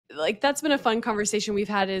like that's been a fun conversation we've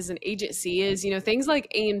had as an agency is, things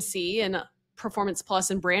like AMC and Performance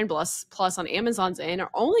Plus and Brand Plus on Amazon's end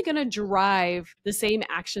are only going to drive the same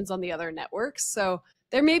actions on the other networks. So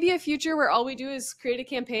there may be a future where all we do is create a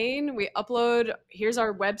campaign, we upload, here's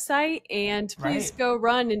our website, and please Right. go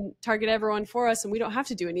run and target everyone for us, and we don't have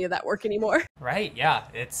to do any of that work anymore. Right. Yeah.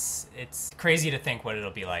 It's crazy to think what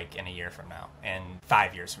it'll be like in a year from now and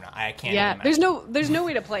 5 years from now. I can't even Yeah, there's imagine. no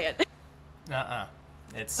way to play it. Uh-uh.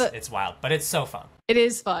 It's But it's wild, but it's so fun. it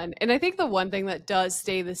is fun. And I think the one thing that does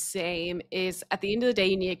stay the same is at the end of the day,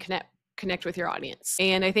 you need to connect with your audience.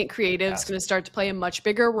 And I think creative is Yes. going to start to play a much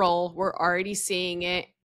bigger role. We're already seeing it.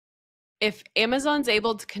 If Amazon's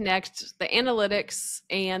able to connect the analytics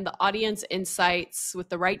and the audience insights with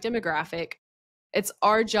the right demographic, it's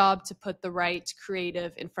our job to put the right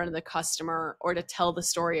creative in front of the customer or to tell the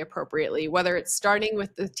story appropriately, whether it's starting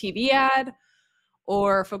with the TV ad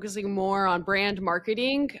or focusing more on brand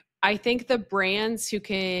marketing. I think the brands who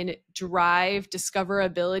can drive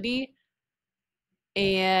discoverability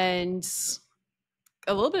and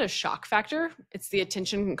a little bit of shock factor, it's the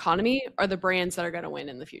attention economy, are the brands that are going to win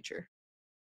in the future.